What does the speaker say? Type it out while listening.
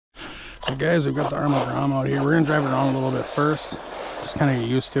So guys, we've got the Arrma Grom out here. We're gonna drive it around a little bit first, just kind of get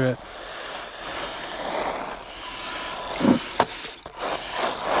used to it.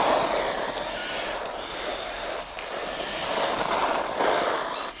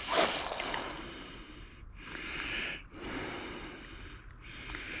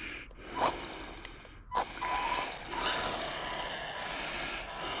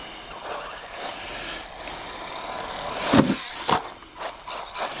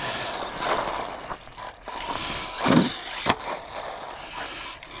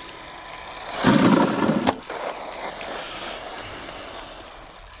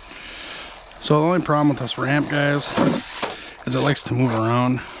 So the only problem with this ramp, guys, is it likes to move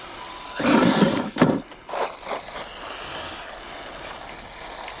around.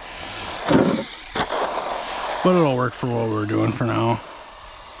 But it'll work for what we're doing for now.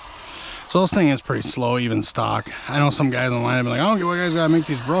 So this thing is pretty slow, even stock. I know some guys online have been like, I don't get why guys gotta make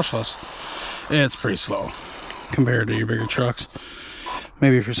these brushless. It's pretty slow compared to your bigger trucks.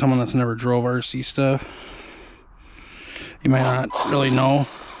 Maybe if you're someone that's never drove RC stuff, you might not really know,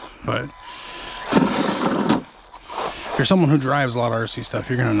 but if you're someone who drives a lot of RC stuff,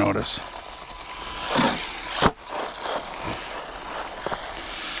 you're gonna notice.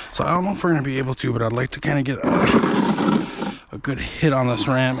 So I don't know if we're gonna be able to, but I'd like to kind of get a good hit on this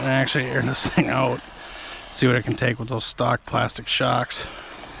ramp and actually air this thing out. See what it can take with those stock plastic shocks.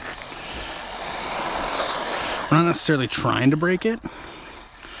 We're not necessarily trying to break it,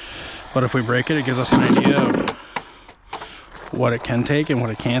 but if we break it, it gives us an idea of what it can take and what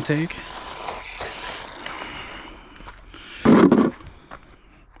it can't take.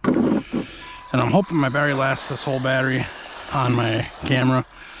 And I'm hoping my battery lasts this whole battery on my camera.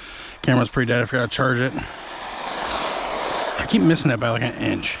 Camera's pretty dead, I forgot to charge it. I keep missing it by like an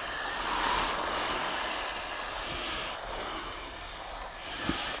inch.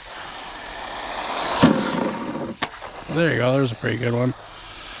 There you go, there's a pretty good one.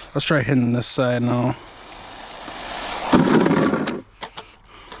 Let's try hitting this side now.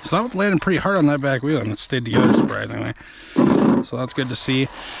 So that landed pretty hard on that back wheel and it stayed together surprisingly. So that's good to see.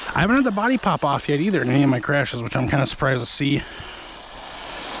 I haven't had the body pop off yet either in any of my crashes, which I'm kind of surprised to see.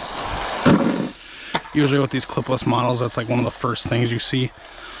 Usually with these clipless models, that's like one of the first things you see,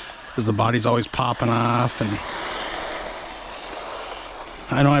 is the body's always popping off. And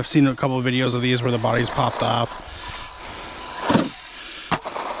I know I've seen a couple of videos of these where the body's popped off.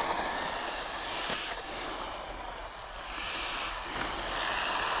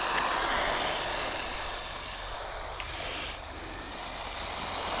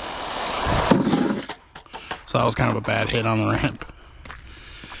 So that was kind of a bad hit on the ramp.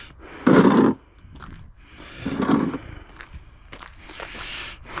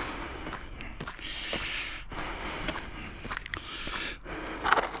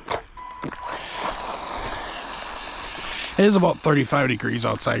 It is about 35 degrees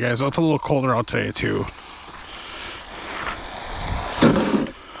outside, guys, so it's a little colder out today too.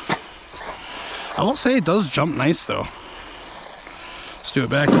 I will say it does jump nice though. Let's do a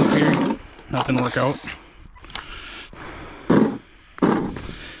backflip here. That didn't work out.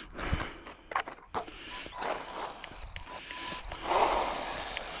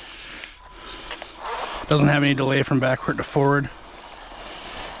 Doesn't have any delay from backward to forward.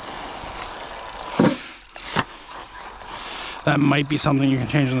 That might be something you can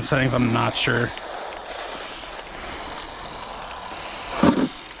change in the settings, I'm not sure.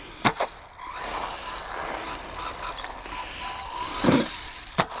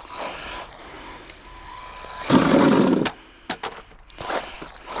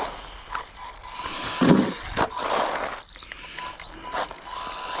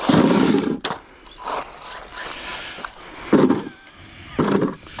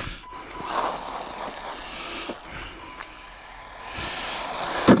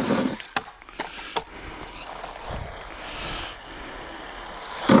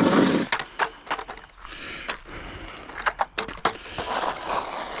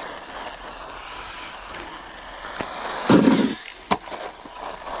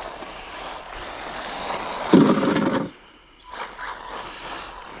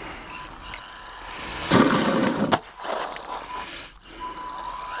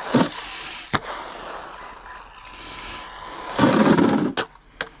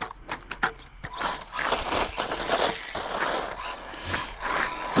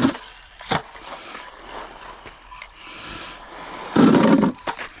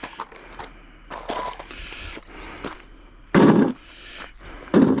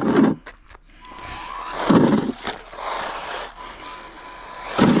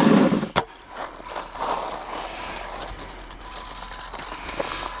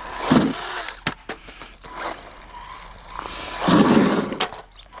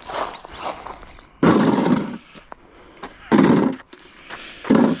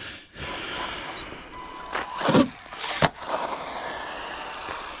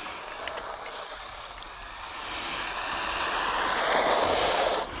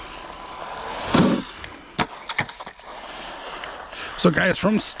 So guys,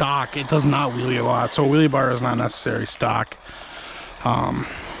 from stock, it does not wheelie a lot. So a wheelie bar is not necessary stock. I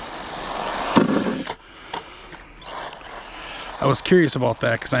was curious about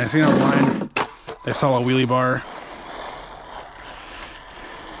that because I seen online they sell a wheelie bar.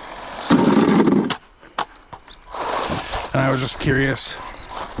 And I was just curious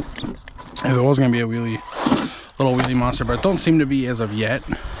if it was going to be a little wheelie monster, but it don't seem to be as of yet.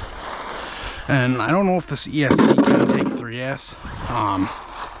 And I don't know if this ESC can take 3S.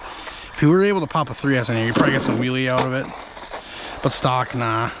 If you were able to pop a 3S in here, you'd probably get some wheelie out of it. But stock,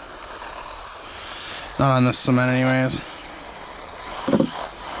 nah. Not on this cement anyways.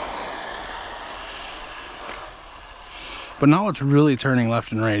 But now it's really turning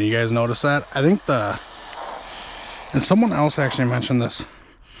left and right. You guys notice that? I think and someone else actually mentioned this.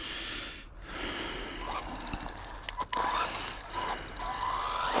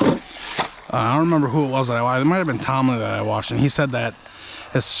 I don't remember who it was that I watched. It might have been Tomley that I watched, and he said that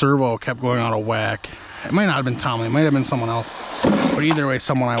his servo kept going out of whack. It might not have been Tomley, it might have been someone else. But either way,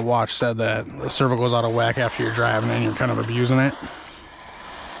 someone I watched said that the servo goes out of whack after you're driving and you're kind of abusing it.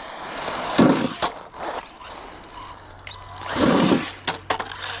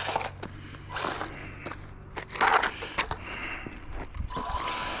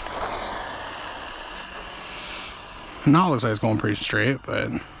 Now it looks like it's going pretty straight,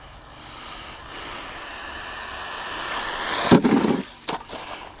 but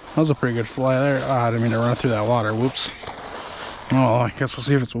that was a pretty good fly there. Ah, I didn't mean to run through that water. Whoops. Oh, I guess we'll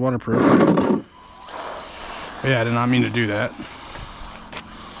see if it's waterproof. But yeah, I did not mean to do that.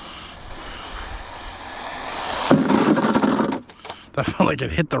 That felt like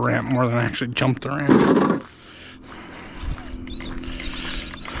it hit the ramp more than I actually jumped the ramp.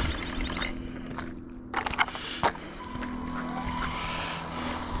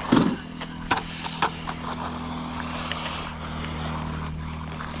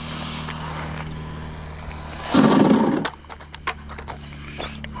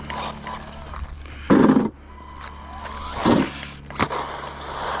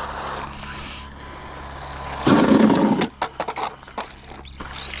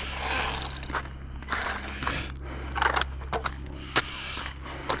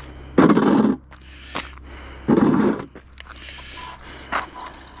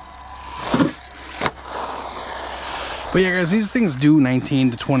 But yeah guys, these things do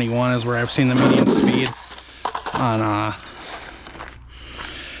 19 to 21 is where I've seen the median speed on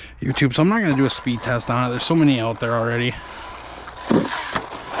YouTube. So I'm not going to do a speed test on it. There's so many out there already.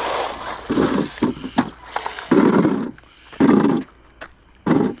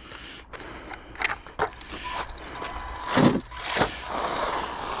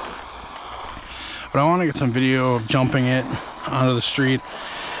 But I want to get some video of jumping it onto the street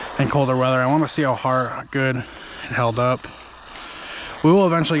in colder weather. I want to see how good it held up. We will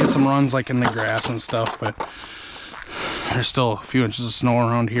eventually get some runs like in the grass and stuff, but there's still a few inches of snow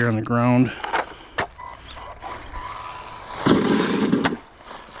around here on the ground.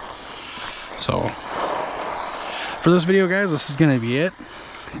 So for this video guys, this is going to be it.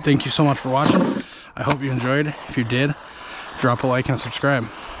 Thank you so much for watching. I hope you enjoyed. If you did, drop a like and subscribe.